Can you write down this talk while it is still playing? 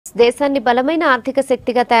దేశాన్ని బలమైన ఆర్థిక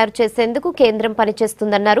శక్తిగా తయారు చేసేందుకు కేంద్రం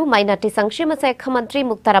పనిచేస్తుందన్నారు మైనార్టీ సంక్షేమ శాఖ మంత్రి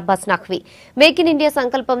Mukhtar Abbas Naqvi. Make in India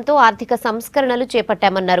సంకల్పంతో ఆర్థిక సంస్కరణలు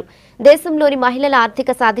చేపట్టామన్నారు. దేశంలోని మహిళల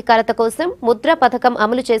ఆర్థిక సాధికారత కోసం ముద్ర పథకం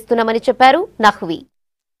అమలు చేస్తున్నామని చెప్పారు నఖ్వి.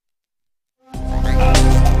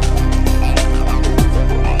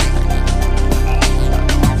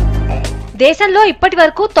 దేశంలో ఇప్పటి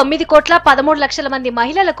వరకు 9,13,00,000 మంది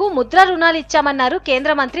మహిళలకు ముద్రా రుణాలు ఇచ్చామన్నారు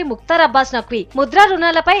కేంద్ర మంత్రి ముఖ్తార్ అబ్బాస్ నఖ్వి. ముద్రా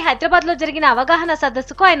రుణాలపై హైదరాబాద్ లో జరిగిన అవగాహన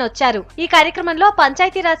సదస్సుకు ఆయన వచ్చారు. ఈ కార్యక్రమంలో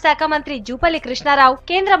పంచాయతీరాజ్ శాఖ మంత్రి జూపల్లి కృష్ణారావు,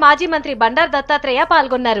 కేంద్ర మాజీ మంత్రి బండారు దత్తాత్రేయ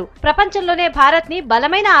పాల్గొన్నారు. ప్రపంచంలోనే భారత్ ని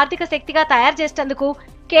బలమైన ఆర్థిక శక్తిగా తయారు చేసేందుకు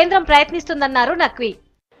కేంద్రం ప్రయత్నిస్తుందన్నారు నఖ్వి.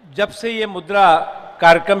 जब से ये मुद्रा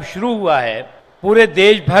कार्यक्रम शुरू हुआ है, पूरे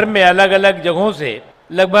देश भर में अलग अलग जगहों से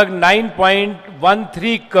लगभग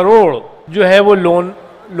 9.13 करोड़ जो है वो लोन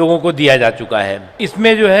लोगों को दिया जा चुका है.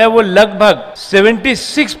 इसमें जो है वो लगभग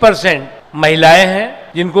 76% महिलाएं हैं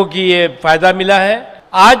जिनको कि ये फायदा मिला है.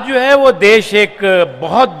 आज जो है वो देश एक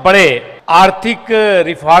बहुत बड़े ఆర్థిక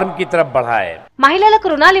రిఫార్మ్ की तरफ बढ़ा है. మహిళలకు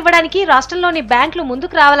రుణాలు ఇవ్వడానికి రాష్ట్రంలోని బ్యాంకులు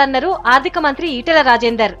ముందుకు రావాలన్నారు ఆర్థిక మంత్రి ఈటెల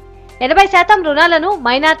రాజేందర్. 80% రుణాలను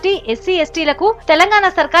మైనార్టీ, ఎస్సీ, ఎస్టీలకు తెలంగాణ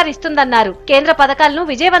సర్కార్ ఇస్తుందన్నారు. కేంద్ర పథకాలను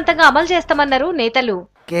విజయవంతంగా అమలు చేస్తామన్నారు నేతలు.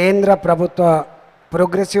 కేంద్ర ప్రభుత్వ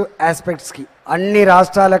ప్రోగ్రెసివ్ ఆస్పెక్ట్స్ కి అన్ని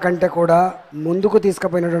రాష్ట్రాల కంటే కూడా ముందుకు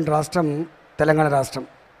తీసుకుపోయినటువంటి రాష్ట్రం తెలంగాణ రాష్ట్రం.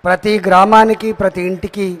 ప్రతి గ్రామానికి, ప్రతి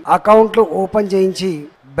ఇంటికి అకౌంట్లు ఓపెన్ చేయించి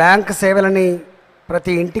బ్యాంక్ సేవలని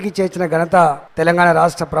ప్రతి ఇంటికి చేర్చిన ఘనత తెలంగాణ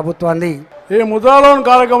రాష్ట్ర ప్రభుత్వాన్ని. ఈ ముద్రా లోన్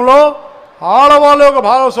కార్యక్రమంలో ఆడవాళ్ళ యొక్క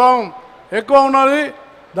భాగస్వామ్యం ఎక్కువ ఉన్నది.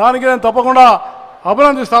 దానికి నేను తప్పకుండా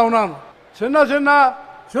అభినందిస్తా ఉన్నాను.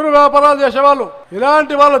 చిరు వ్యాపారాలు చేసేవాళ్ళు,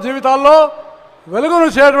 ఇలాంటి వాళ్ళ జీవితాల్లో వెలుగును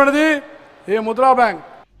చేయటువంటిది ఈ ముద్రా బ్యాంక్.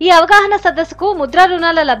 ఈ అవగాహన సదస్సుకు ముద్రా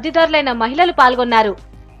రుణాల లబ్ధిదారులైన మహిళలు పాల్గొన్నారు.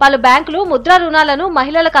 పలు బ్యాంకులు ముద్రా రుణాలను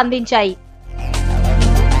మహిళలకు అందించాయి.